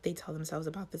 and what they tell themselves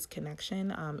about this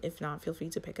connection. If not, feel free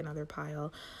to pick another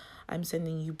pile. I'm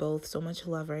sending you both so much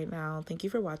love right now. Thank you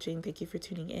for watching. Thank you for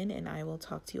tuning in, and I will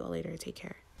talk to you all later. Take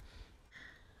care.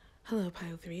 Hello,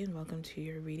 pile 3, and welcome to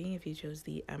your reading. If you chose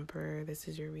the Emperor, this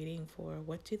is your reading for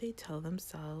what do they tell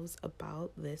themselves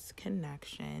about this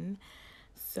connection.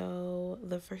 So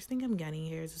the first thing I'm getting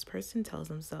here is this person tells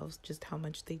themselves just how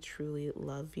much they truly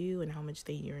love you and how much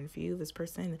they yearn for you. This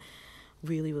person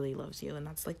really, really loves you. And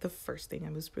that's like the first thing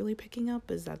I was really picking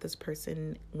up, is that this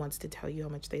person wants to tell you how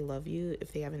much they love you.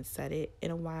 If they haven't said it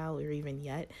in a while or even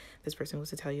yet, this person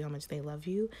wants to tell you how much they love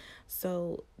you.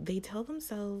 So they tell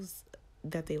themselves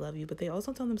that they love you, but they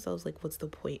also tell themselves like, what's the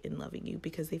point in loving you?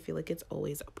 Because they feel like it's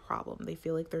always a problem. They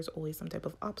feel like there's always some type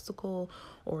of obstacle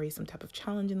or some type of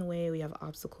challenge in the way. We have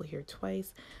obstacle here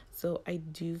twice. So I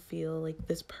do feel like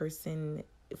this person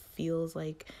feels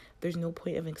like there's no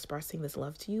point of expressing this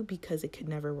love to you because it could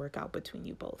never work out between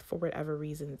you both for whatever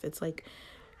reasons. It's like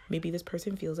maybe this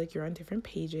person feels like you're on different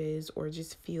pages, or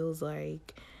just feels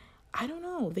like, I don't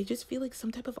know, they just feel like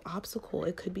some type of obstacle.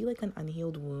 It could be like an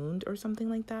unhealed wound or something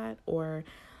like that. Or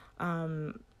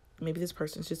maybe this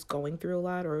person's just going through a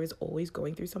lot or is always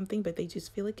going through something, but they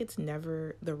just feel like it's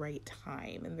never the right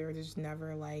time. And they're just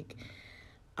never like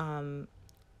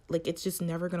it's just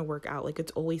never going to work out. Like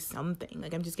it's always something.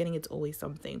 Like I'm just getting it's always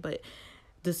something. But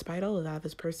despite all of that,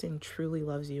 this person truly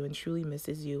loves you and truly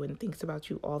misses you and thinks about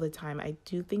you all the time. I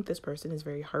do think this person is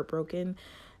very heartbroken,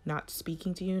 not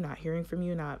speaking to you, not hearing from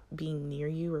you, not being near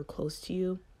you or close to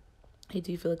you. I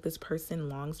do feel like this person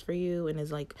longs for you and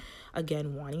is like,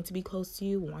 again, wanting to be close to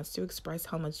you, wants to express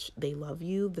how much they love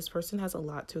you. This person has a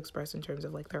lot to express in terms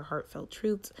of like their heartfelt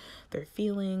truths, their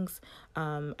feelings.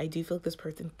 I do feel like this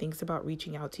person thinks about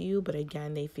reaching out to you, but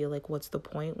again, they feel like, what's the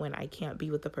point when I can't be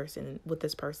with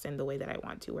this person the way that I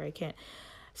want to, where I can't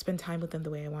spend time with them the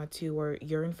way I want to, or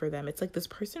yearn for them. It's like this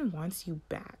person wants you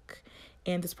back.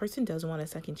 And this person does want a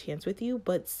second chance with you,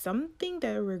 but something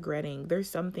they're regretting. There's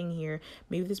something here.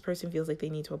 Maybe this person feels like they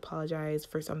need to apologize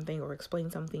for something or explain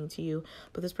something to you,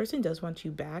 but this person does want you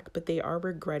back, but they are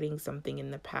regretting something in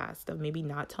the past of maybe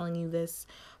not telling you this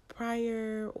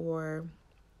prior, or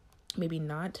maybe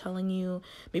not telling you.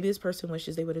 Maybe this person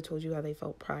wishes they would have told you how they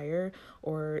felt prior,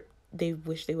 or they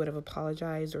wish they would have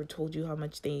apologized or told you how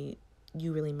much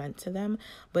you really meant to them,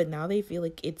 but now they feel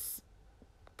like it's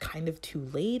kind of too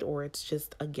late, or it's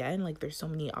just, again, like there's so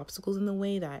many obstacles in the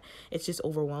way that it's just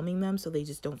overwhelming them, so they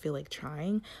just don't feel like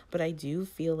trying. But I do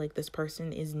feel like this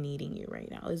person is needing you right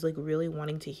now, is like really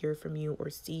wanting to hear from you or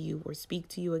see you or speak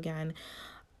to you again,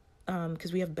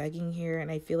 because we have begging here, and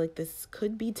I feel like this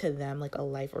could be to them like a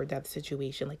life or death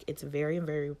situation. Like it's very,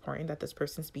 very important that this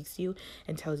person speaks to you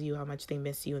and tells you how much they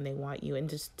miss you and they want you, and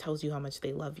just tells you how much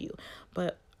they love you.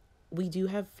 But we do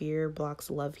have fear blocks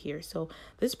love here. So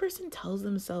this person tells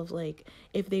themselves, like,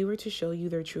 if they were to show you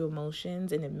their true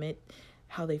emotions and admit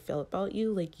how they felt about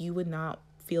you, like you would not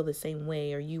feel the same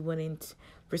way, or you wouldn't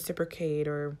reciprocate,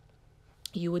 or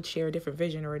you would share a different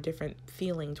vision or a different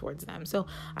feeling towards them. So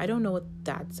I don't know what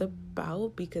that's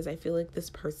about, because I feel like this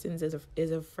person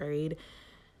is afraid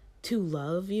to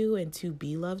love you and to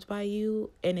be loved by you.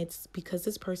 And it's because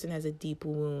this person has a deep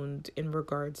wound in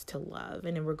regards to love,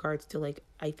 and in regards to, like,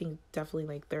 I think definitely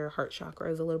like their heart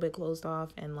chakra is a little bit closed off.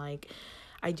 And like,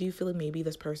 I do feel like maybe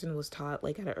this person was taught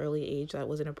like at an early age that it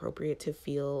wasn't appropriate to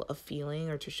feel a feeling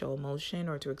or to show emotion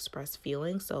or to express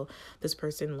feelings. So this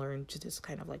person learned to just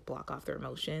kind of like block off their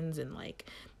emotions and like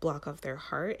block off their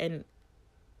heart. And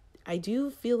I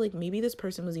do feel like maybe this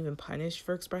person was even punished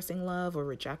for expressing love or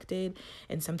rejected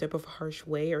in some type of harsh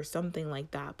way or something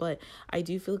like that. But I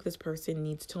do feel like this person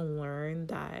needs to learn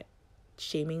that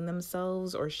shaming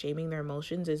themselves or shaming their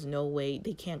emotions is no way,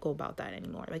 they can't go about that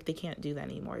anymore. Like they can't do that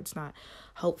anymore. It's not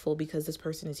helpful, because this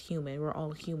person is human. We're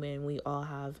all human. We all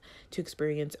have to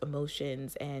experience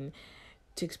emotions and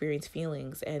to experience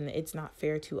feelings, and it's not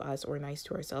fair to us or nice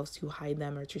to ourselves to hide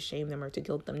them or to shame them or to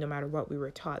guilt them, no matter what we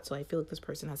were taught. So I feel like this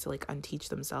person has to like unteach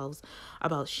themselves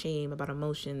about shame, about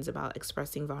emotions, about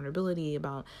expressing vulnerability,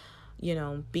 about, you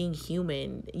know, being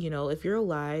human. You know, if you're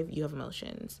alive, you have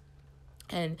emotions.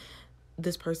 And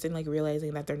this person like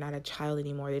realizing that they're not a child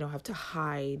anymore. They don't have to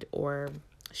hide or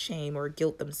shame or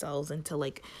guilt themselves into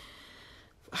like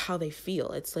how they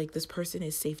feel. It's like this person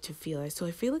is safe to feel. So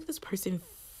I feel like this person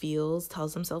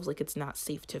tells themselves like it's not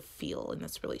safe to feel in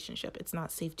this relationship. It's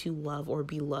not safe to love or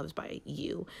be loved by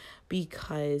you,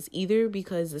 because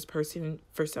this person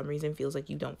for some reason feels like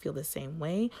you don't feel the same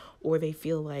way, or they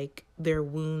feel like their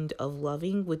wound of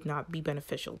loving would not be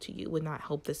beneficial to you, would not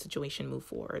help the situation move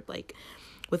forward. Like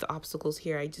with obstacles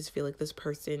here, I just feel like this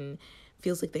person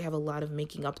feels like they have a lot of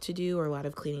making up to do or a lot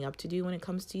of cleaning up to do when it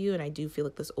comes to you. And I do feel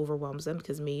like this overwhelms them,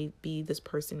 because maybe this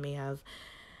person may have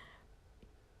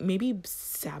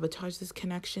sabotage this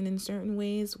connection in certain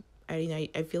ways.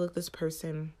 I feel like this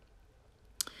person,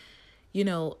 you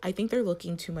know, I think they're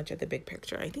looking too much at the big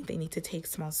picture. I think they need to take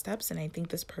small steps. And I think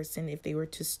this person, if they were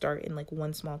to start in like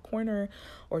one small corner,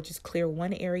 or just clear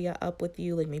one area up with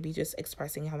you, like maybe just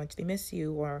expressing how much they miss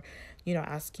you, or, you know,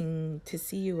 asking to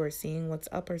see you or seeing what's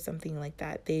up or something like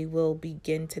that, they will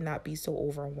begin to not be so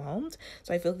overwhelmed.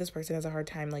 So I feel like this person has a hard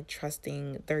time like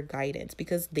trusting their guidance,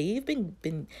 because they have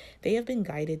been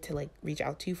guided to like reach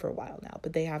out to you for a while now,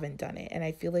 but they haven't done it. And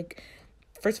I feel like,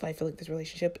 first of all, I feel like this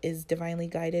relationship is divinely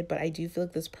guided, but I do feel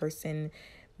like this person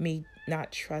may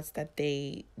not trust that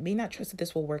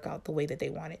this will work out the way that they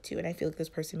want it to. And I feel like this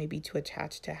person may be too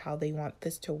attached to how they want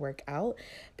this to work out,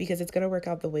 because it's going to work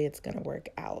out the way it's going to work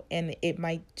out. And it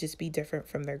might just be different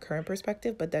from their current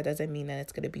perspective, but that doesn't mean that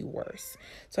it's going to be worse.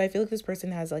 So I feel like this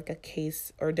person has like a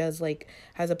case, or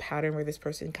has a pattern where this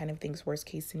person kind of thinks worst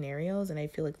case scenarios. And I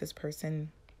feel like this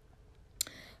person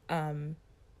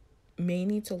may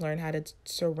need to learn how to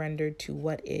surrender to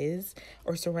what is,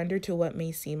 or surrender to what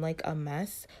may seem like a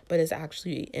mess, but is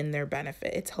actually in their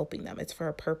benefit. It's helping them. It's for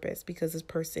a purpose, because this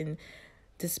person,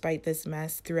 despite this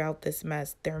mess, throughout this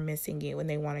mess, they're missing you and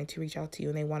they wanted to reach out to you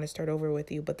and they want to start over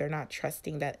with you, but they're not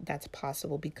trusting that that's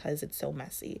possible because it's so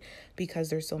messy, because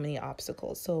there's so many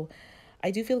obstacles. So I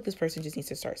do feel like this person just needs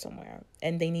to start somewhere,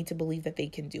 and they need to believe that they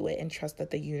can do it and trust that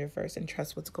the universe and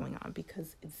trust what's going on,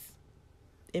 because it's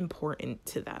important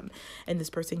to them, and this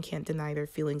person can't deny their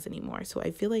feelings anymore. So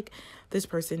I feel like this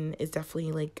person is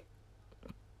definitely like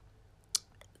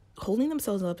holding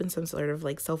themselves up in some sort of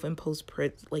like self-imposed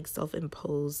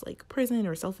prison,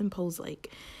 or self-imposed like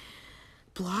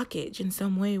blockage in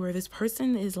some way, where this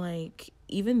person is like,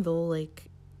 even though like,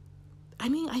 I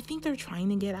mean, I think they're trying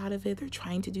to get out of it. They're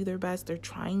trying to do their best. They're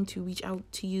trying to reach out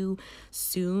to you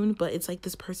soon, but it's like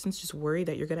this person's just worried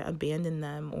that you're going to abandon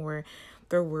them, or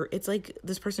it's like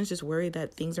this person's just worried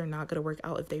that things are not going to work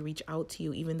out if they reach out to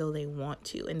you, even though they want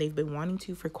to, and they've been wanting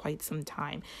to for quite some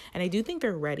time. And I do think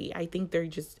they're ready. I think they're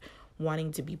just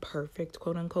wanting to be perfect,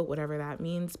 quote unquote, whatever that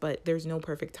means, but there's no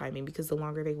perfect timing, because the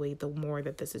longer they wait, the more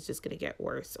that this is just going to get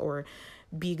worse, or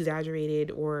be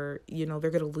exaggerated, or, you know,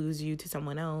 they're going to lose you to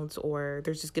someone else, or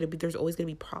there's always going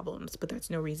to be problems. But that's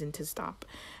no reason to stop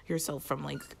yourself from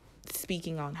like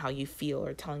speaking on how you feel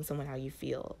or telling someone how you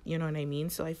feel. You know what I mean?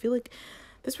 So I feel like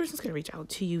this person's going to reach out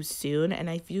to you soon, and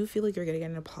I do feel like you're going to get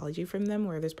an apology from them,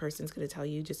 where this person's going to tell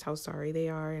you just how sorry they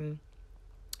are and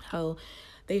how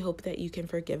they hope that you can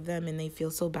forgive them, and they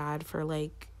feel so bad for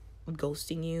like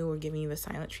ghosting you or giving you the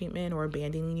silent treatment or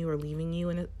abandoning you or leaving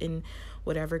you in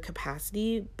whatever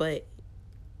capacity. But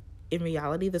in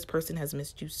reality, this person has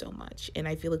missed you so much, and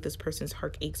I feel like this person's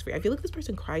heart aches for you. I feel like this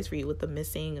person cries for you with the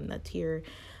missing and the tear.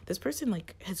 This person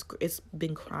like has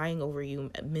been crying over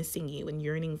you, missing you and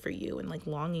yearning for you and like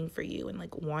longing for you and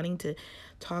like wanting to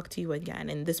talk to you again.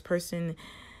 And this person,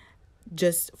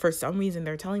 just for some reason,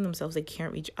 they're telling themselves they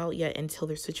can't reach out yet until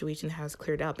their situation has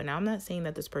cleared up. And I'm not saying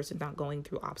that this person's not going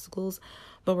through obstacles,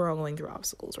 but we're all going through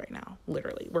obstacles right now.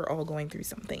 Literally, we're all going through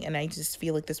something. And I just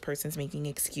feel like this person's making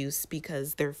excuse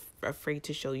because they're afraid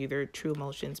to show you their true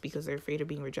emotions, because they're afraid of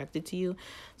being rejected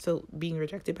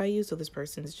by you. So this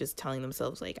person's just telling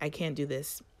themselves like, I can't do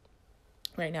this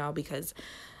right now because,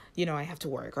 you know, I have to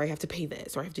work, or I have to pay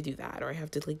this, or I have to do that, or I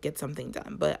have to like get something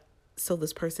done. But so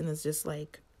this person is just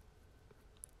like,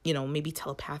 you know, maybe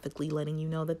telepathically letting you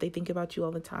know that they think about you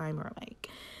all the time, or like,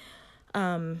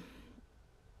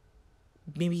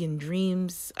 maybe in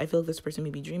dreams. I feel like this person may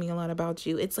be dreaming a lot about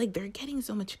you. It's like they're getting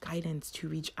so much guidance to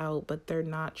reach out, but they're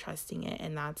not trusting it.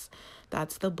 And that's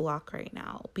the block right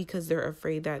now, because they're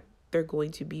afraid that they're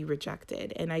going to be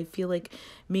rejected. And I feel like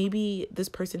maybe this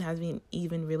person hasn't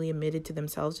even really admitted to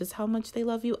themselves just how much they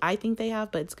love you. I think they have,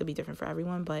 but it's gonna be different for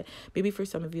everyone. But maybe for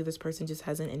some of you, this person just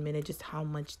hasn't admitted just how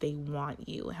much they want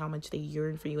you, how much they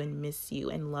yearn for you and miss you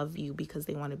and love you, because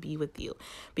they want to be with you.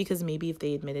 Because maybe if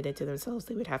they admitted it to themselves,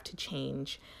 they would have to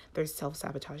change their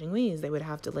self-sabotaging ways. They would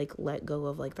have to like let go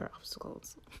of like their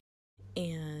obstacles.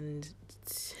 And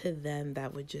to them,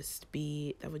 that would just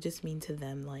mean to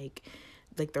them like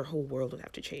their whole world would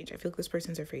have to change. I feel like this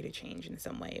person's afraid to change in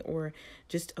some way, or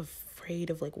just afraid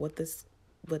of like what this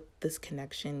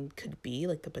connection could be,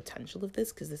 like the potential of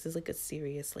this, because this is like a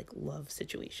serious like love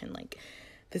situation. Like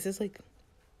this is like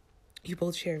you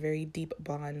both share a very deep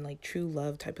bond, like true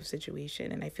love type of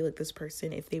situation. And I feel like this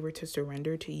person, if they were to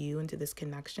surrender to you and to this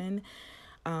connection,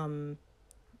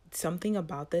 something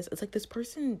about this, it's like this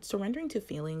person surrendering to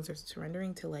feelings, or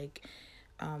surrendering to like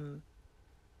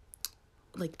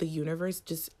the universe,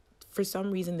 just for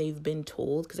some reason they've been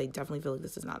told, because I definitely feel like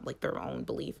this is not like their own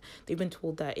belief, they've been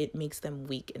told that it makes them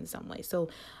weak in some way. So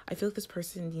I feel like this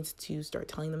person needs to start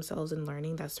telling themselves and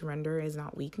learning that surrender is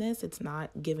not weakness. It's not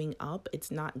giving up.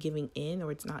 It's not giving in,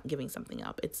 or it's not giving something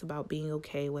up. It's about being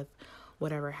okay with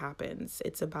whatever happens.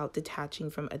 It's about detaching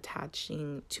from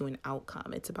attaching to an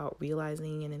outcome. It's about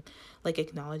realizing and like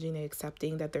acknowledging and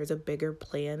accepting that there's a bigger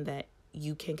plan that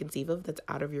you can conceive of that's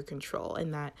out of your control,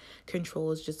 and that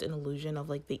control is just an illusion of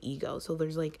like the ego. So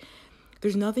there's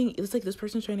nothing, it's like this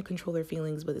person's trying to control their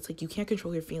feelings, but it's like you can't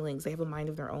control your feelings. They have a mind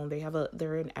of their own.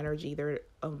 They're an energy. They're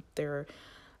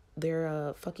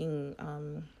fucking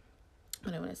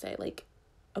what I want to say, like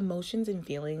emotions and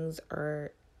feelings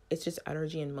are it's just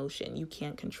energy in motion. You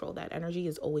can't control that. Energy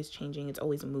is always changing. It's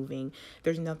always moving.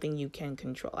 There's nothing you can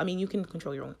control. I mean, you can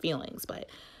control your own feelings, but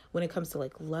when it comes to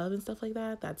like love and stuff like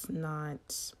that, that's not,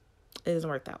 it doesn't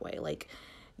work that way. Like,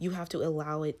 you have to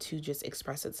allow it to just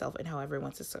express itself and however it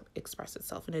wants to express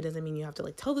itself. And it doesn't mean you have to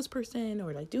like tell this person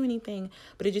or like do anything,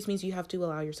 but it just means you have to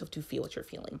allow yourself to feel what you're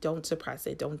feeling. Don't suppress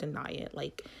it. Don't deny it.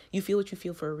 Like, you feel what you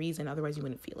feel for a reason. Otherwise you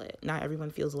wouldn't feel it. Not everyone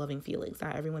feels loving feelings.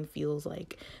 Not everyone feels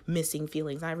like missing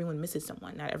feelings. Not everyone misses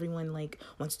someone. Not everyone like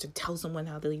wants to tell someone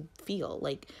how they feel.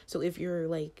 Like, so if you're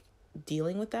like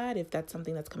dealing with that, if that's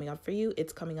something that's coming up for you,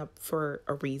 it's coming up for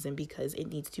a reason, because it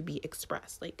needs to be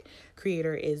expressed. Like,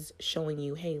 creator is showing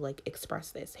you, hey, like,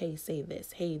 express this, hey, say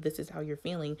this, hey, this is how you're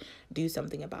feeling, do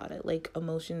something about it. Like,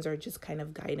 emotions are just kind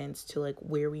of guidance to like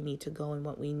where we need to go and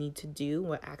what we need to do,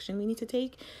 what action we need to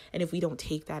take. And if we don't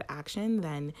take that action,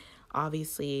 then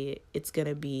obviously it's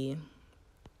gonna be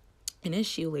an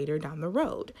issue later down the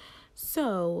road.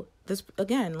 So this,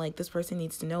 again, like, this person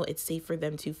needs to know it's safe for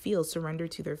them to feel. Surrender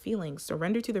to their feelings.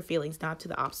 Surrender to their feelings, not to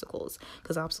the obstacles,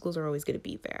 because obstacles are always going to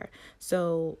be there.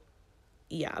 So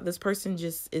yeah, this person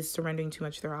just is surrendering too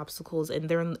much to their obstacles, and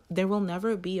there will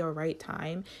never be a right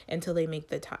time until they make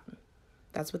the time.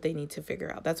 That's what they need to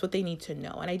figure out. That's what they need to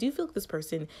know. And I do feel like this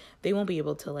person, they won't be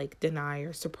able to like deny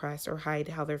or suppress or hide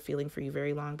how they're feeling for you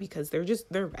very long, because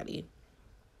they're ready.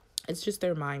 It's just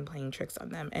their mind playing tricks on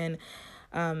them. And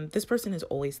this person is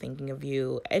always thinking of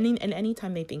you. And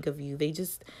anytime they think of you,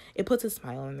 it puts a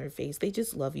smile on their face. They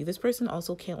just love you. This person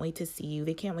also can't wait to see you.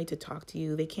 They can't wait to talk to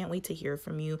you. They can't wait to hear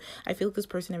from you. I feel like this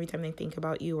person, every time they think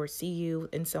about you or see you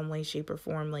in some way, shape, or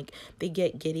form, like, they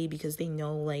get giddy, because they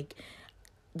know, like,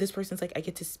 this person's like, I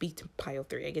get to speak to pile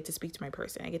 3. I get to speak to my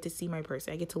person. I get to see my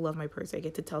person. I get to love my person. I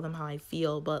get to tell them how I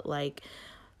feel. But like,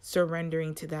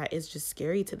 surrendering to that is just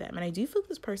scary to them. And I do feel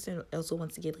this person also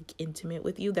wants to get like intimate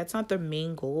with you. That's not their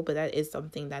main goal, but that is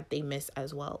something that they miss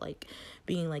as well, like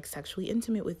being like sexually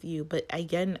intimate with you. But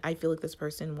again, I feel like this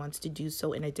person wants to do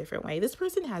so in a different way. This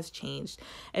person has changed,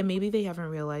 and maybe they haven't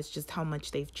realized just how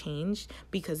much they've changed,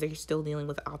 because they're still dealing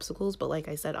with obstacles. But like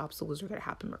I said, obstacles are going to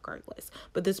happen regardless,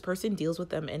 but this person deals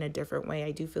with them in a different way. I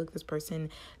do feel like this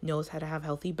person knows how to have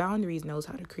healthy boundaries, knows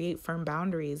how to create firm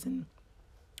boundaries, and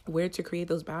where to create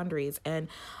those boundaries. And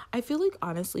I feel like,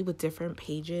 honestly, with different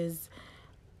pages,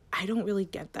 I don't really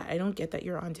get that. I don't get that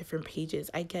you're on different pages.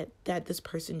 I get that this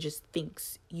person just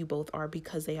thinks you both are,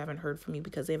 because they haven't heard from you,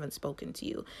 because they haven't spoken to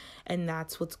you. And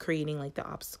that's what's creating like the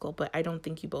obstacle. But I don't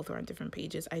think you both are on different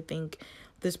pages. I think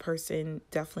this person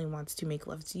definitely wants to make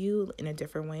love to you in a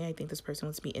different way. I think this person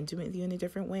wants to be intimate with you in a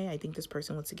different way. I think this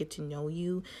person wants to get to know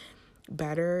you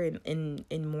better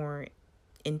and more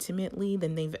intimately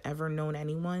than they've ever known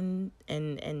anyone,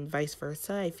 and vice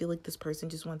versa. I feel like this person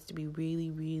just wants to be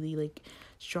really, really like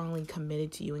strongly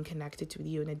committed to you and connected to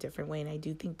you in a different way. And I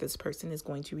do think this person is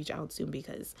going to reach out soon,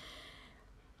 because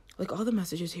like all the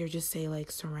messages here just say like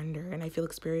surrender, and I feel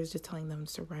like Spirit is just telling them,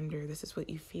 surrender. This is what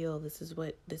you feel. This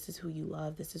is who you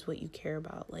love. This is what you care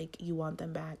about. Like, you want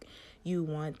them back. You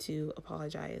want to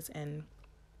apologize, and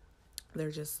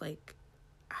they're just like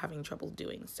having trouble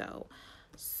doing so.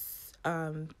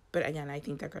 But again, I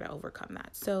think they're going to overcome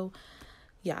that. So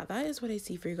yeah, that is what I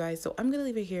see for you guys. So I'm going to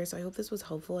leave it here. So I hope this was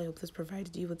helpful. I hope this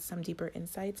provided you with some deeper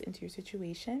insights into your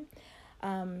situation.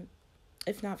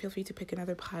 If not, feel free to pick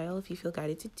another pile if you feel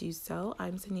guided to do so.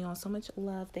 I'm sending you all so much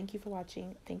love. Thank you for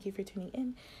watching. Thank you for tuning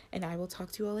in, and I will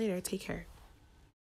talk to you all later. Take care.